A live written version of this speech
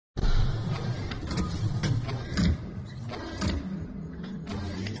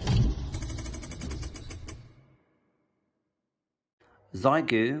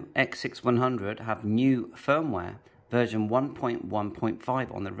Xiegu X6100 have new firmware, version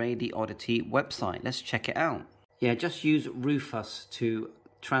 1.1.5 on the Radioddity website. Let's check it out. Yeah, just use Rufus to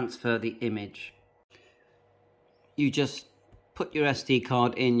transfer the image. You just put your SD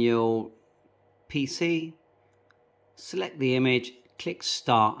card in your PC, select the image, click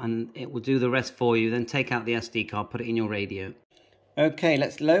start, and it will do the rest for you. Then take out the SD card, put it in your radio. Okay,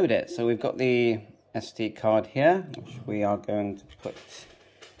 let's load it. So we've got the SD card here, which we are going to put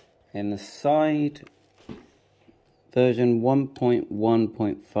in the side. Version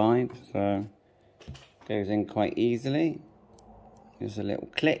 1.1.5, so goes in quite easily. There's a little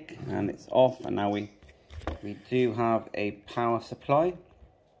click and it's off, and now we do have a power supply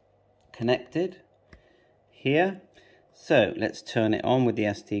connected here. So let's turn it on with the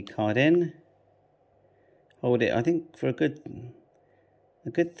SD card in. Hold it, I think, for a good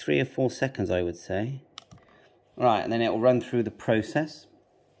 3 or 4 seconds, I would say. Right, and then it will run through the process.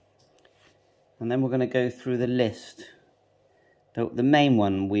 And then we're going to go through the list. The main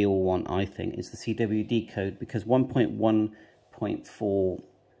one we all want, I think, is the Cw Decoder, because 1.1.4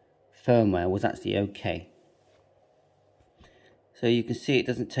 firmware was actually okay. So you can see it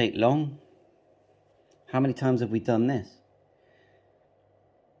doesn't take long. How many times have we done this?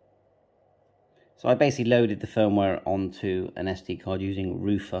 So I basically loaded the firmware onto an SD card using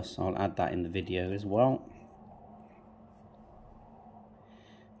Rufus. I'll add that in the video as well.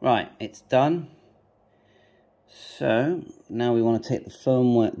 Right, it's done. So now we want to take the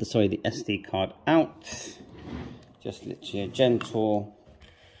firmware, the SD card out. Just literally a gentle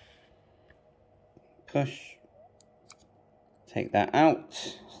push. Take that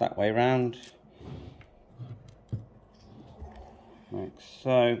out. It's that way around. Like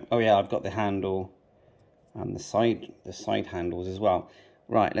so. Oh yeah, I've got the handle and the side handles as well.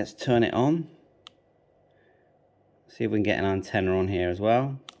 Right, let's turn it on. See if we can get an antenna on here as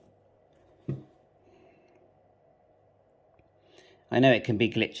well. I know it can be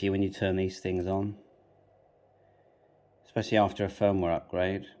glitchy when you turn these things on, especially after a firmware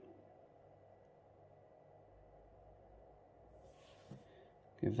upgrade.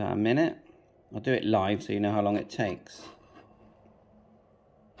 Give that a minute. I'll do it live so you know how long it takes.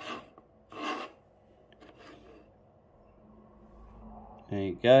 There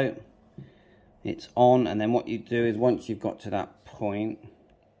you go. It's on, and then what you do is once you've got to that point,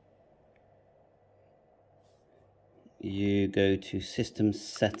 you go to System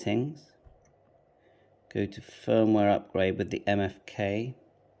Settings, go to Firmware Upgrade with the MFK,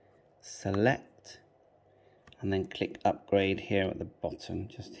 select, and then click Upgrade here at the bottom,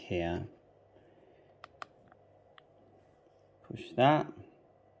 just here. Push that.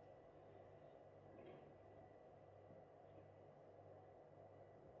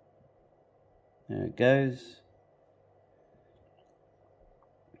 There it goes.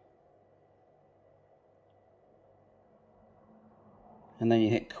 And then you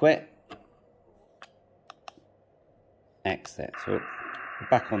hit quit, exit. So we're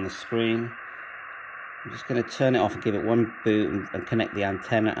back on the screen. I'm just going to turn it off and give it one boot and connect the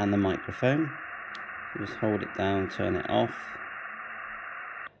antenna and the microphone. So just hold it down, turn it off.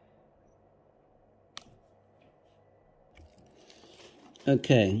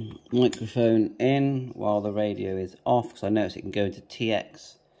 Okay, microphone in while the radio is off, because I noticed it can go into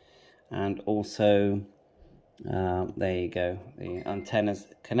TX, and also there you go, the antenna's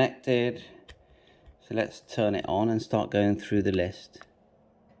connected. So let's turn it on and start going through the list.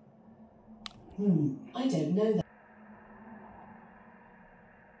 I don't know that.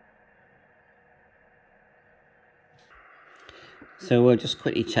 So we'll just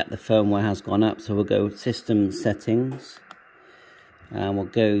quickly check the firmware has gone up. So we'll go System Settings, and we'll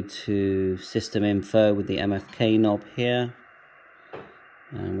go to System Info with the MFK knob here,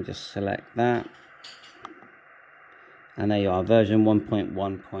 and we'll just select that. And there you are, version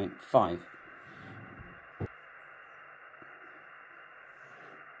 1.1.5.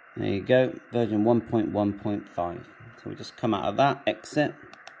 There you go, version 1.1.5. So we'll just come out of that, exit,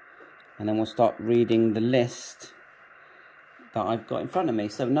 and then we'll start reading the list that I've got in front of me.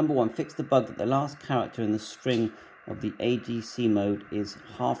 So number 1, fix the bug that the last character in the string of the AGC mode is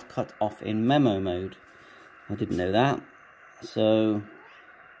half cut off in memo mode. I didn't know that. So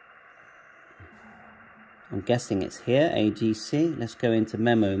I'm guessing it's here, AGC. Let's go into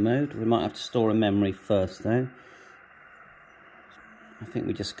memo mode. We might have to store a memory first though. I think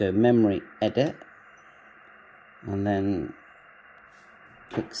we just go memory edit, and then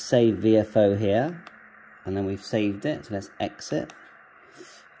click save VFO here, and then we've saved it. So let's exit,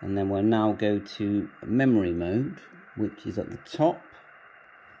 and then we'll now go to memory mode, which is at the top.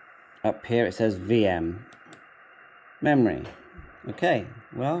 Up here it says VM memory. Okay,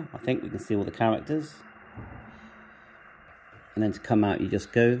 well, I think we can see all the characters. And then to come out, you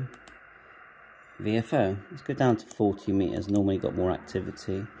just go VFO. Let's go down to 40 meters. Normally got more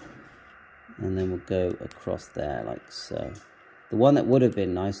activity. And then we'll go across there like so. The one that would have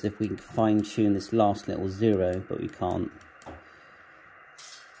been nice is if we can fine tune this last little 0, but we can't.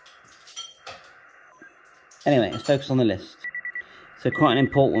 Anyway, let's focus on the list. So quite an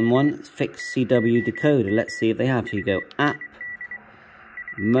important one, it's fix Cw Decoder. Let's see if they have. So you go app,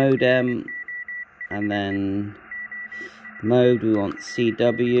 modem, and then mode, we want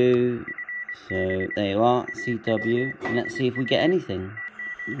CW. So there you are, CW. And let's see if we get anything.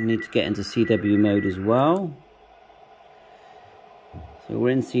 We need to get into CW mode as well. So we're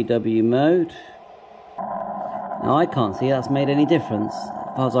in CW mode. Now I can't see that's made any difference.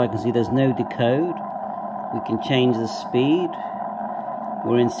 As far as I can see, there's no decode. We can change the speed.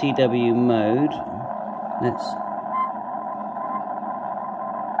 We're in CW mode.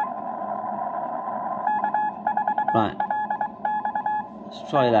 Right. Let's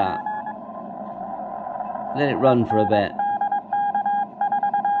try that. Let it run for a bit.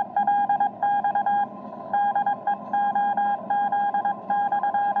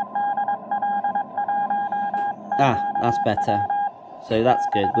 Ah, that's better. So that's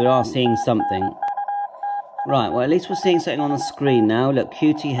good. We are seeing something. Right, well, at least we're seeing something on the screen now. Look,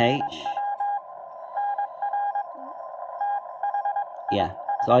 QTH. Yeah,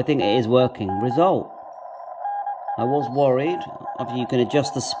 so I think it is working. Result. I was worried. Obviously, you can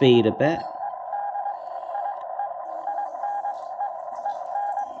adjust the speed a bit.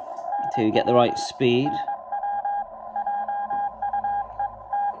 Until you get the right speed.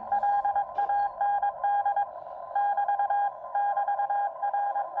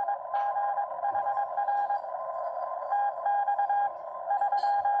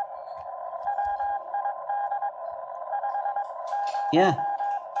 Yeah,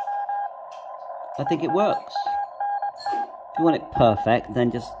 I think it works. If you want it perfect,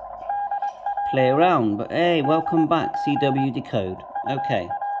 then just play around. But hey, welcome back, Cw Decode. Okay,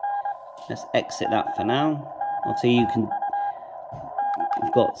 let's exit that for now. Obviously, you've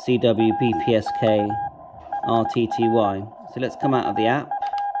got CW, BPSK, RTTY. So let's come out of the app.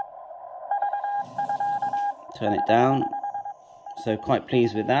 Turn it down. So quite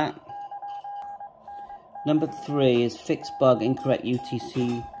pleased with that. Number 3 is fix bug incorrect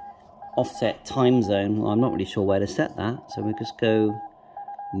UTC offset time zone. Well, I'm not really sure where to set that, so we'll just go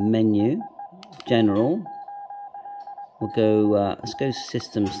menu, general. We'll go, let's go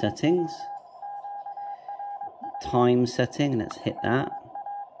system settings, time setting, let's hit that.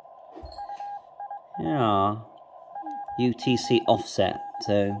 Yeah, UTC offset,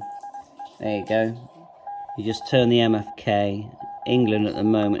 so there you go. You just turn the MFK. England at the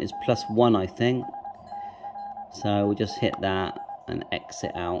moment is +1, I think. So we'll just hit that and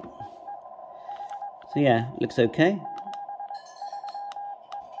exit out. So yeah, looks okay.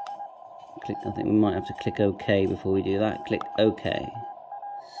 I think we might have to click OK before we do that. Click OK.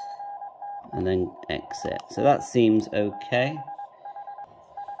 And then exit. So that seems okay.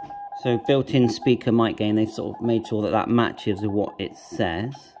 So built-in speaker mic gain, they've sort of made sure that that matches with what it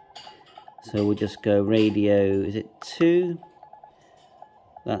says. So we'll just go radio, is it 2?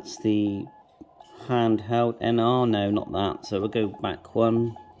 That's the handheld NR, no, not that. So we'll go back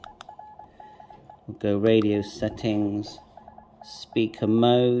 1. We'll go radio settings, speaker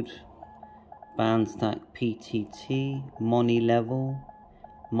mode, band stack PTT, mono level,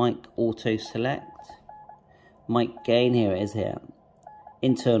 mic auto select, mic gain, here it is here.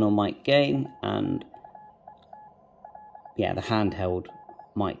 Internal mic gain and yeah, the handheld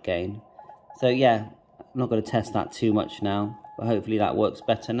mic gain. So yeah, I'm not going to test that too much now, but hopefully that works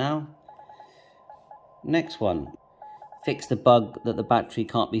better now. Next one, fix the bug that the battery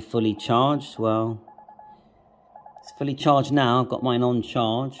can't be fully charged. Well, it's fully charged now. I've got mine on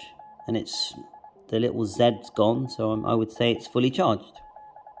charge and it's the little Z's gone, so I would say it's fully charged.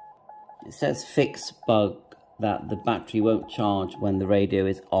 It says fix bug that the battery won't charge when the radio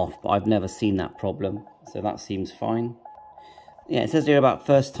is off, but I've never seen that problem, so that seems fine. Yeah, it says here about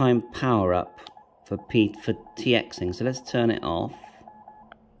first time power up for TXing, so let's turn it off.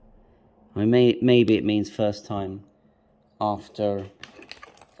 Maybe it means first time after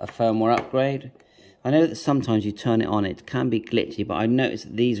a firmware upgrade. I know that sometimes you turn it on, it can be glitchy, but I noticed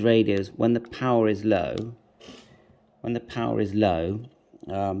that these radios, when the power is low,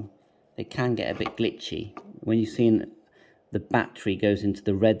 they can get a bit glitchy. When you've seen the battery goes into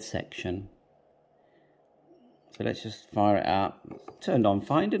the red section. So let's just fire it up. Turned on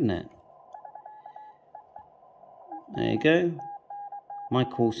fine, didn't it? There you go. My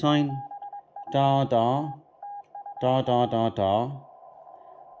call sign. Da da. da da da da,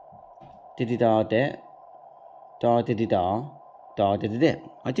 diddy da dit, da diddy da, da diddy dit.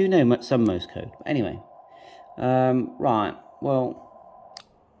 I do know some Morse code, but anyway. Right, well,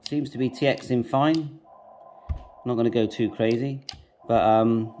 seems to be TXing fine. I'm not going to go too crazy, but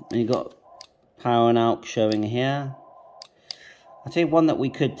you've got power and out showing here. I'd say one that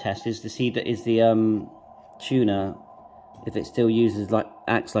we could test is to see that is the tuner, if it still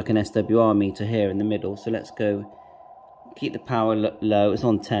acts like an SWR meter here in the middle. So let's go, keep the power low. It's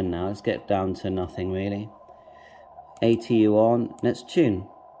on 10 now. Let's get down to nothing really. ATU on. Let's tune.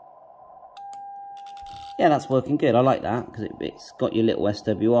 Yeah, that's working good. I like that because it's got your little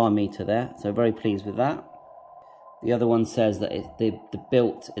SWR meter there. So very pleased with that. The other one says that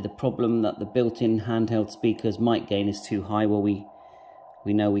the problem that the built-in handheld speaker's mic gain is too high. Well, we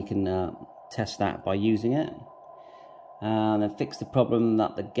know we can test that by using it. And then fix the problem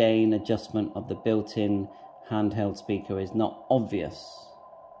that the gain adjustment of the built-in handheld speaker is not obvious.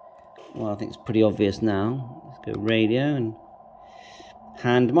 Well, I think it's pretty obvious now. Let's go radio and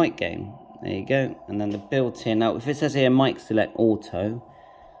hand mic gain. There you go. And then the built-in. Now, if it says here mic select auto,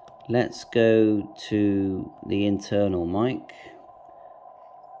 let's go to the internal mic.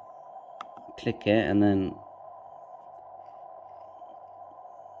 Click it, and then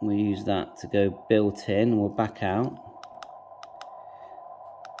we'll use that to go built-in. We'll back out.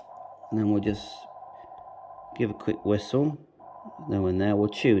 And then we'll just give a quick whistle. No one there. We'll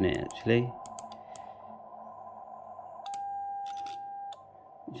tune it actually,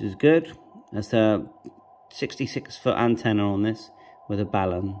 which is good. That's a 66-foot antenna on this with a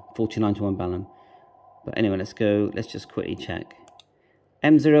balun, 49-to-1 balun. But anyway, let's go. Let's just quickly check.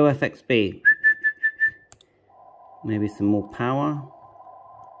 M0FXB. Maybe some more power,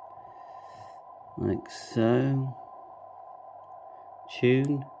 like so.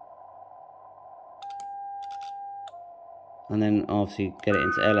 Tune. And then obviously get it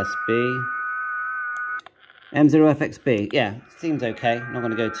into LSB. M0FXB, yeah, seems okay. Not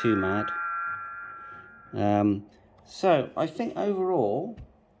going to go too mad. So I think overall,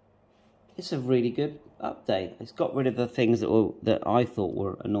 it's a really good update. It's got rid of the things that I thought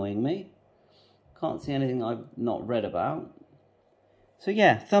were annoying me. Can't see anything I've not read about. So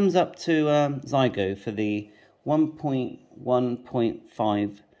yeah, thumbs up to Xiegu for the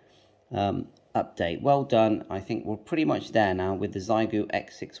 1.1.5 update. Well done. I think we're pretty much there now with the Xiegu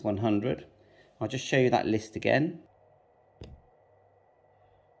X6100. I'll just show you that list again.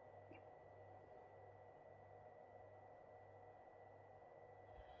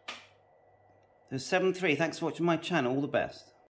 So 7.3, thanks for watching my channel. All the best.